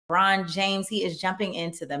LeBron James, he is jumping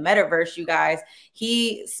into the metaverse, you guys.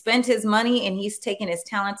 He spent his money and he's taken his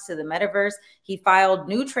talents to the metaverse. He filed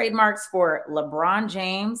new trademarks for LeBron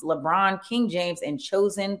James, LeBron King James, and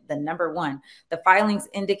chosen the #1. The filings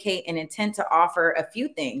indicate an intent to offer a few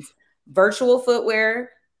things: virtual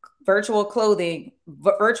footwear, virtual clothing,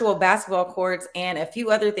 virtual basketball courts, and a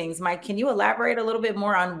few other things. Mike, can you elaborate a little bit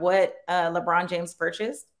more on what LeBron James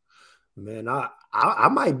purchased? Man, I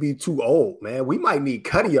might be too old, man. We might need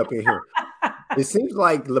Cuddy up in here. It seems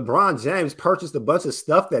like LeBron James purchased a bunch of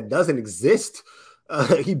stuff that doesn't exist.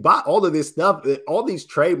 He bought all of this stuff. All these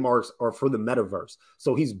trademarks are for the metaverse.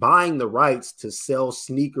 So he's buying the rights to sell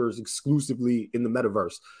sneakers exclusively in the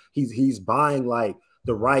metaverse. He's buying like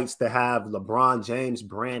the rights to have LeBron James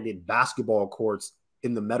branded basketball courts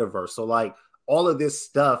in the metaverse. So like all of this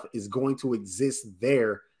stuff is going to exist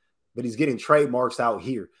there, but he's getting trademarks out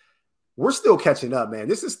here. We're still catching up, man.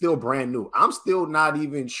 This is still brand new. I'm still not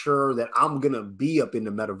even sure that I'm going to be up in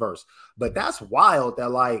the metaverse, but that's wild that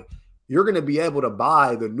like you're going to be able to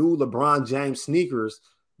buy the new LeBron James sneakers,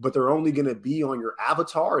 but they're only going to be on your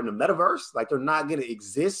avatar in the metaverse. Like they're not going to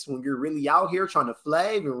exist when you're really out here trying to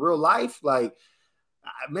flav in real life. Like,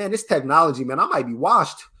 man, this technology, man, I might be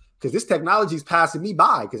washed because this technology is passing me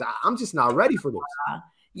by because I'm just not ready for this.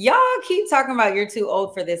 Y'all keep talking about you're too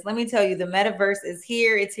old for this. Let me tell you, the metaverse is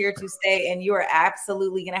here. It's here to stay, and you are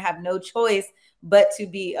absolutely going to have no choice but to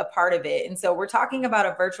be a part of it. And so we're talking about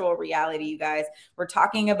a virtual reality, you guys. We're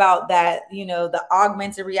talking about that, you know, the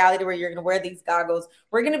augmented reality where you're going to wear these goggles.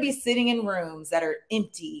 We're going to be sitting in rooms that are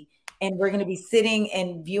empty, and we're going to be sitting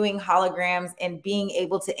and viewing holograms and being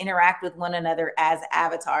able to interact with one another as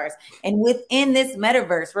avatars. And within this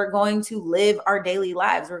metaverse, we're going to live our daily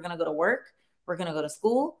lives. We're going to go to work. We're going to go to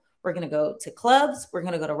school. We're going to go to clubs. We're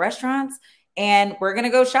going to go to restaurants, and we're going to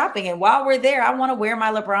go shopping. And while we're there, I want to wear my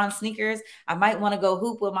LeBron sneakers. I might want to go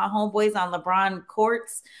hoop with my homeboys on LeBron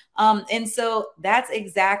courts. And so that's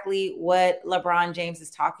exactly what LeBron James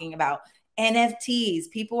is talking about. NFTs.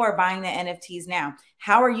 People are buying the NFTs now.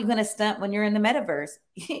 How are you going to stunt when you're in the metaverse?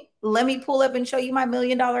 Let me pull up and show you my $1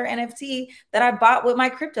 million NFT that I bought with my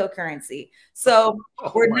cryptocurrency. So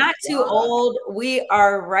we're not too old. We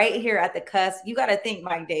are right here at the cusp. You got to think,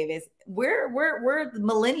 Mike Davis, we're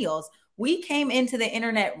millennials. We came into the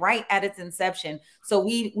internet right at its inception. So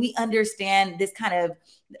we understand this kind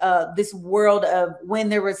of this world of when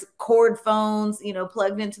there was cord phones, you know,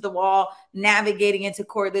 plugged into the wall, navigating into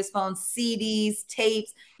cordless phones, CDs,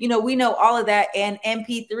 tapes, you know, we know all of that, and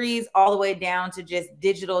MP3s all the way down to just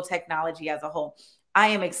digital technology as a whole. I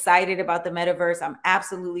am excited about the metaverse. I'm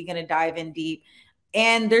absolutely going to dive in deep,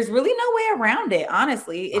 and there's really no way around it.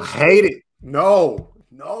 Honestly, I hate it. No,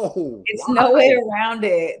 it's no way around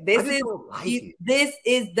it. This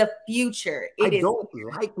is the future. I don't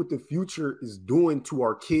like what the future is doing to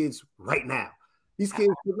our kids right now. These kids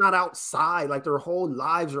are not outside. Like their whole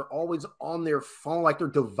lives are always on their phone. Like their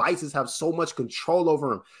devices have so much control over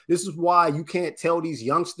them. This is why you can't tell these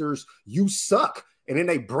youngsters you suck, and then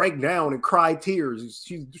they break down and cry tears.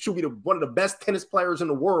 She'll be one of the best tennis players in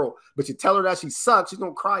the world, but you tell her that she sucks, she's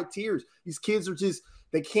gonna cry tears. These kids are just,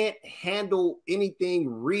 they can't handle anything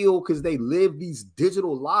real because they live these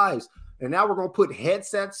digital lives. And now we're going to put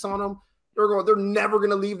headsets on them. They're never going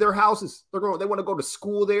to leave their houses. They want to go to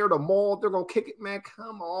school there, the mall. They're going to kick it, man.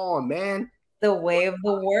 Come on, man. The way of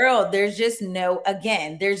the world. There's just no,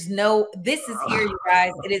 again, this is here, you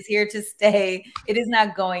guys. It is here to stay. It is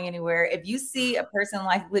not going anywhere. If you see a person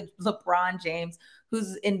like LeBron James,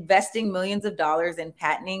 who's investing millions of dollars in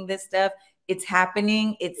patenting this stuff, it's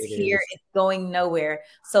happening. It's here. It's going nowhere.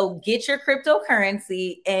 So get your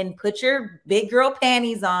cryptocurrency and put your big girl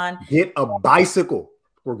panties on. Get a bicycle.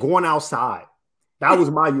 We're going outside. That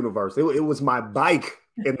was my universe. It was my bike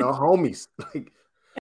and the homies. Like,